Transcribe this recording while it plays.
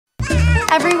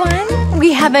Everyone,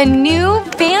 we have a new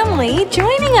family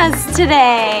joining us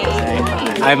today.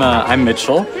 I'm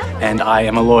Mitchell, and I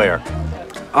am a lawyer.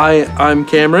 I'm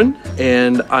Cameron,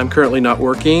 and I'm currently not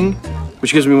working,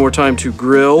 which gives me more time to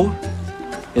grill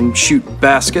and shoot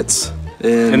baskets.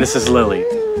 And this is Lily.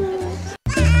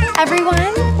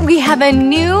 Everyone, we have a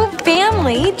new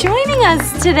family joining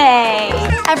us today.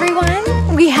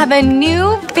 Everyone, we have a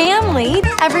new family.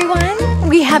 Everyone,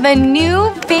 we have a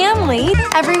new family.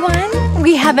 Everyone,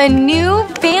 we have a new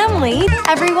family.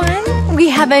 Everyone, we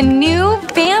have a new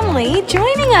family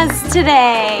joining us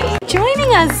today.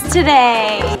 Joining us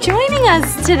today. Joining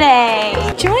us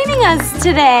today. Joining us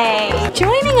today.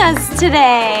 Joining us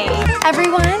today.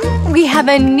 Everyone, we have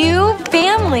a new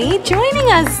family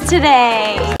joining us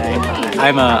today.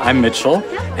 I'm Mitchell,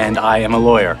 and I am a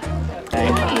lawyer.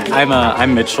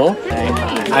 I'm Mitchell.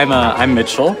 I'm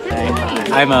Mitchell.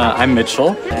 I'm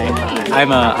Mitchell.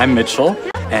 I'm Mitchell,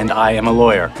 and I am a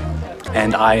lawyer.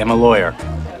 And I am a lawyer.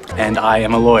 And I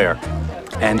am a lawyer.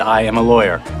 And I am a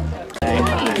lawyer.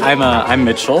 I'm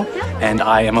Mitchell, and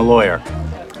I am a lawyer.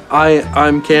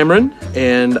 I'm Cameron,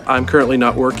 and I'm currently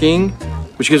not working,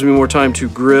 which gives me more time to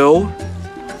grill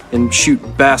and shoot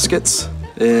baskets.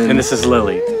 And this is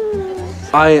Lily.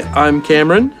 I'm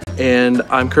Cameron, and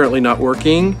I'm currently not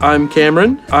working. I'm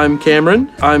Cameron, and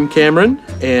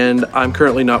I'm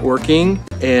currently not working,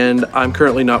 and I'm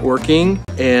currently not working,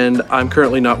 and I'm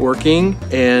currently not working,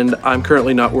 and I'm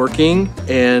currently not working,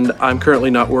 and I'm currently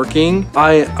not working.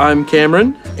 I'm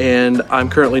Cameron, and I'm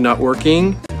currently not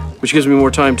working, which gives me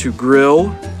more time to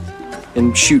grill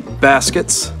and shoot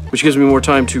baskets. Which gives me more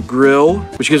time to grill,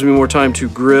 which gives me more time to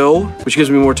grill, which gives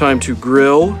me more time to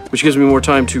grill, which gives me more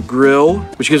time to grill,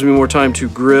 which gives me more time to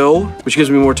grill, which gives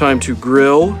me more time to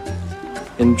grill,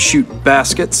 and shoot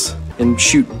baskets, and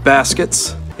shoot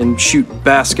baskets, and shoot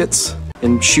baskets,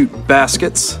 and shoot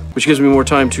baskets, which gives me more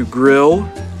time to grill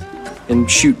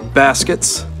and shoot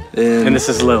baskets. And this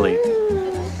is Lily.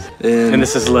 And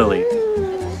this is Lily.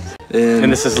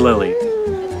 And this is Lily.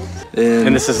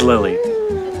 And this is Lily.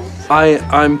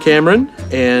 I'm Cameron,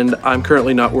 and I'm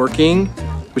currently not working,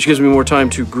 which gives me more time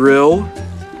to grill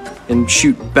and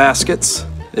shoot baskets.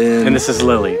 And this is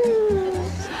Lily.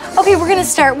 Okay, we're gonna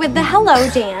start with the hello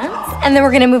dance, and then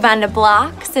we're gonna move on to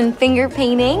blocks and finger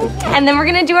painting, and then we're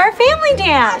gonna do our family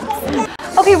dance.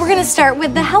 Okay, we're gonna start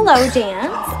with the hello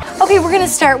dance. Okay, we're gonna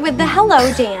start with the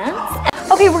hello dance.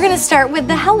 Okay, we're gonna start with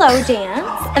the hello dance,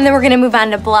 and then we're gonna move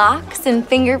on to blocks and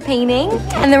finger painting,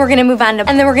 and then we're gonna move on to,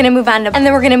 and then we're gonna move on to, and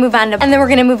then we're gonna move on to, and then we're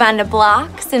gonna move on to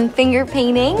blocks and finger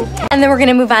painting, and then we're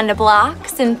gonna move on to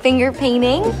blocks and finger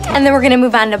painting, and then we're gonna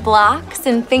move on to blocks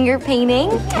and finger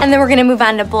painting, and then we're gonna move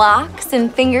on to blocks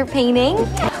and finger painting.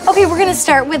 Okay, we're gonna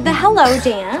start with the hello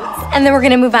dance, and then we're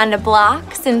gonna move on to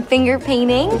blocks and finger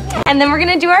painting, and then we're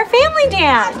gonna do our family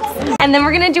dance, and then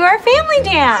we're gonna do our family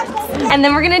dance, and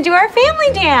then we're gonna do our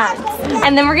family dance,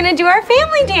 and then we're gonna do our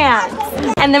family dance,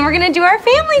 and then we're gonna do our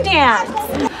family dance.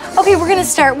 Okay, we're gonna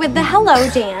start with the hello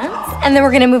dance, and then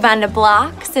we're gonna move on to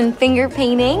blocks and finger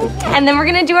painting, and then we're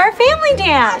gonna do our family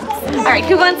dance. All right,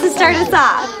 who wants to start us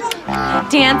off?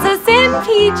 Dance us in,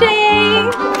 PJ.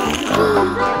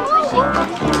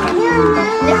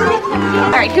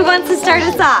 All right, who wants to start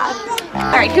us off?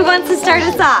 All right, who wants to start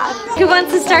us off? Who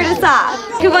wants to start us off?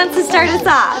 Who wants to start us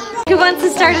off? Who wants to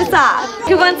start us off?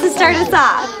 Who wants to start us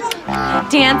off?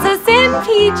 Dance us in,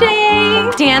 PJ.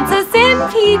 Dance us in,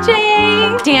 PJ.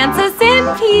 Dance us in,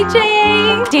 PJ.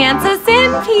 Dance us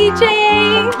in, PJ.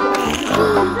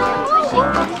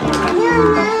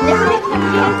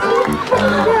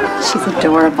 She's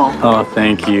adorable. Oh,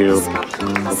 thank you.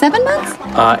 7 months?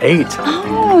 8.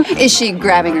 Oh, is she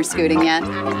grabbing or scooting yet?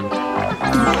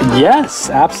 Yes,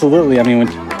 absolutely. I mean, when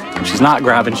she's not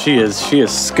grabbing, she is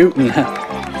scooting.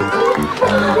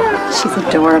 She's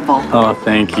adorable. Oh,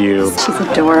 thank you. She's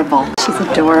adorable. She's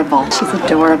adorable. She's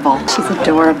adorable. She's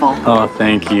adorable. Oh,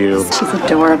 thank you. She's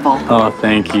adorable. Oh,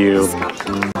 thank you.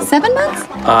 7 months?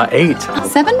 8.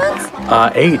 7 months?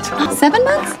 8. 7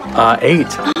 months? 8.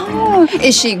 Oh,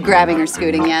 is she grabbing or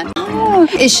scooting yet? Oh,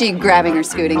 is she grabbing or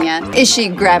scooting yet? Is she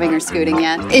grabbing or scooting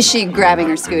yet? Is she grabbing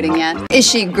or scooting yet? Is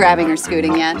she grabbing or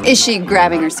scooting yet? Is she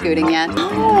grabbing or scooting yet?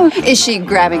 Oh, is she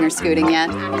grabbing or scooting yet?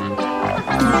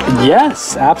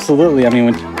 Yes, absolutely. I mean,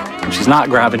 when she's not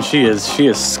grabbing, she is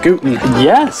scooting.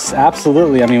 Yes,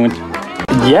 absolutely. I mean,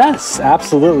 yes,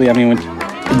 absolutely. I mean,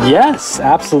 yes,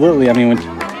 absolutely. I mean, when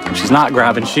she's not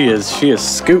grabbing, she is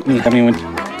scooting. I mean, when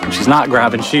she's not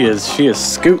grabbing, she is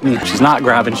scooting. She's not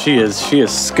grabbing, she is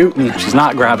scooting. She's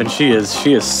not grabbing, she is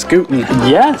scooting.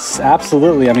 Yes,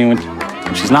 absolutely. I mean, when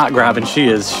she's not grabbing, she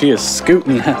is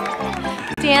scooting.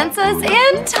 Dance us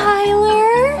in,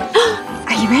 Tyler.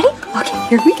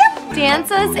 here we go. Dance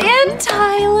us in,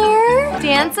 Tyler.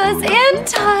 Dance us in,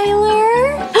 Tyler.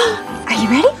 Are you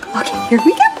ready? Okay, here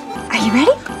we go. Are you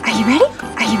ready? Are you ready?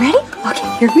 Are you ready?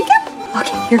 Okay, here we go.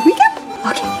 Okay, here we go.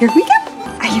 Okay, here we go.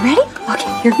 Are you ready?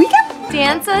 Okay, here we go.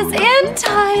 Dance us in,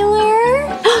 Tyler.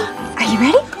 Are you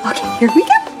ready? Okay, here we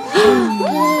go.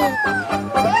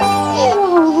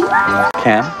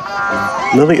 Cam?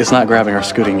 Lily is not grabbing or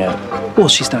scooting yet. Well,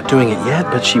 she's not doing it yet,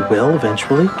 but she will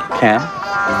eventually. Cam?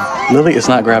 Lily is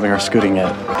not grabbing or scooting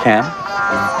yet. Cam?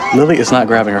 Lily is not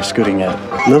grabbing or scooting yet.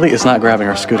 Lily is not grabbing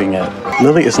or scooting yet.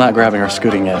 Lily is not grabbing or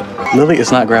scooting yet. Lily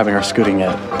is not grabbing or scooting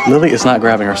yet. Lily is not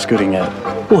grabbing or scooting yet.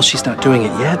 Well, she's not doing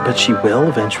it yet, but she will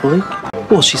eventually.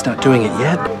 Well, she's not doing it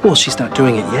yet. Well, she's not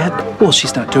doing it yet. Well,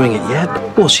 she's not doing it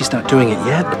yet. Well, she's not doing it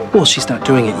yet. Well, she's not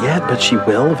doing it yet, but she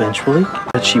will eventually.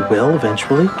 But she will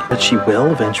eventually. But she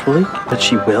will eventually. But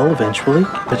she will eventually.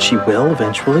 But she will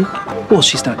eventually. Well,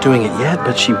 she's not doing it yet,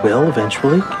 but she will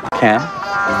eventually. Cam?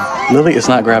 Lily is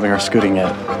not grabbing or scooting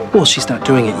yet. Well, she's not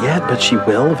doing it yet, but she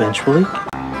will eventually.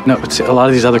 No, but see, a lot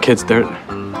of these other kids, they're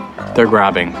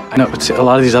grabbing. No, but see, a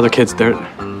lot of these other kids, they're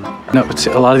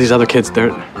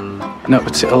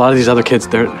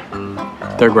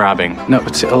grabbing. No,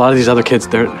 but see, a lot of these other kids,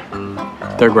 they're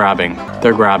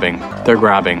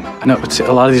grabbing. No, but see,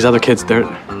 a lot of these other kids, they're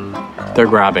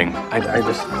grabbing. I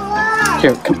just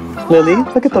here, come, Lily.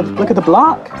 Look at the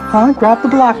block, huh? Grab the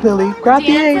block, Lily. Grab the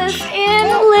Dance us H. in,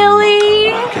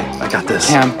 Lily. Okay, I got this.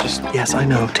 Cam, just Yes, I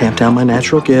know. Tamp down my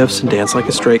natural gifts and dance like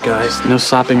a straight guy. no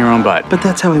slapping your own butt. But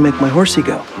that's how I make my horsey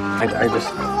go. I just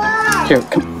here,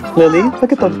 come, Lily.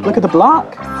 Look at the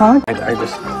block, huh? I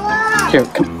just here,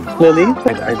 come, Lily.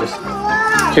 I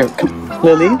just here, come,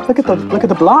 Lily. Look at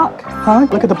the block, huh?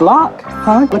 Look at the block,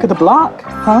 huh? Look at the block,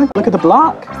 huh? Look at the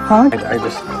block, huh? I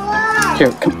just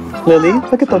here, come, Lily.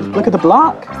 Look at the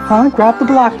block, huh? Grab the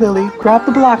block, Lily. Grab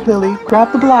the block, Lily.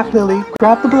 Grab the block, Lily.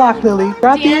 Grab the block, Lily.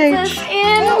 Grab the Dance H. us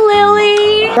in,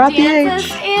 Lily. Grab the Dance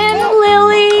H. us in,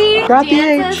 Lily. Grab the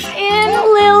Dance H. us in,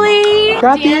 Lily.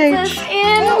 Grab the Dance H. us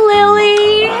in,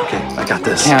 Lily. Okay, I got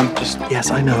this. Cam, just Yes,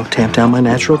 I know. Tamp down my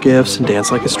natural gifts and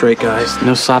dance like a straight guy.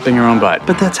 no slapping your own butt.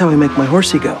 But that's how I make my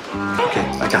horsey go. Okay,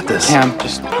 I got this. Cam,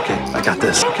 just Okay, I got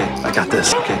this. Okay, I got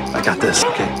this. Okay, I got this.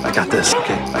 Okay, I got this.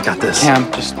 Okay, I got this.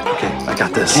 Cam, just Okay, I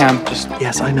got this. Cam, just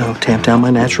Yes, I know. Tamp down my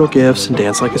natural gifts and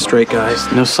dance like a straight guy.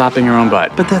 no slapping your own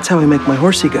butt. But that's how I make my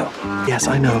horsey go. Yes,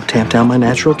 I know. Tamp down my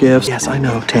natural gifts. Yes, I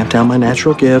know. Tamp down my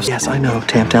natural gifts. Yes, I know.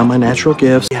 Tamp down my natural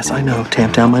gifts. Yes, I know.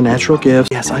 Tamp down my natural gifts.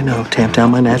 Yes, I know. Tamp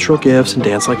down my natural gifts and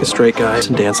dance like a straight guy.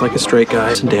 And dance like a straight guy.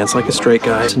 And dance like a straight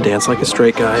guy. And dance like a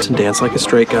straight guy. And dance like a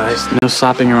straight guy. No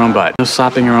slapping your own butt. No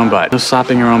slapping your own butt. No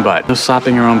slapping your own butt. No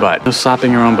slapping your own butt. No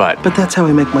slapping your own butt. But that's how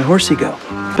I make my horsey go.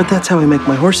 But that's how I make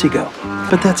my horsey go.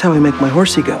 But that's how I make my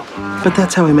horsey go. But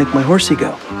that's how I make my horsey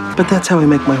go. But that's how I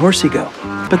make my horsey go.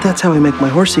 But that's how I make my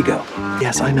horsey go.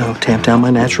 Yes, I know. Tamp down my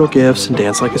natural gifts and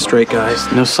dance like a straight guy.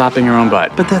 No slapping your own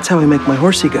butt. But that's how I make my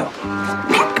horsey go.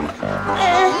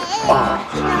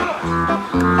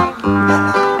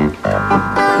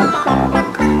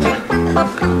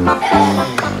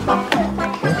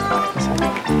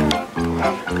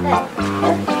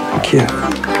 Thank you.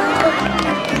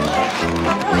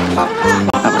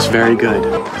 That was very good.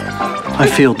 I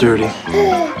feel dirty.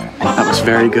 That was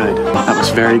very good. That was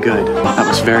very good. That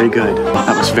was very good.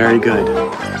 That was very good.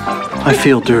 I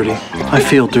feel dirty. I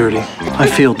feel dirty. I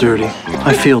feel dirty.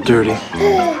 I feel dirty.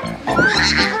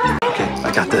 Okay,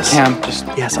 I got this. Cam, just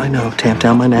Yes, I know. Tamp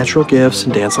down my natural gifts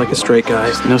and dance like a straight guy.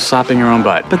 no slapping your own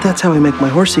butt. But that's how I make my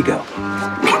horsey go.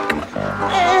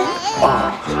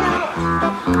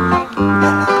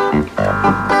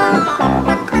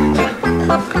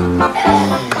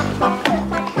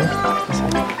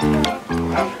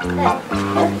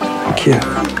 Thank you.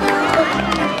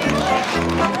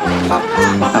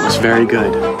 That was very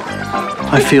good.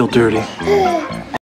 I feel dirty.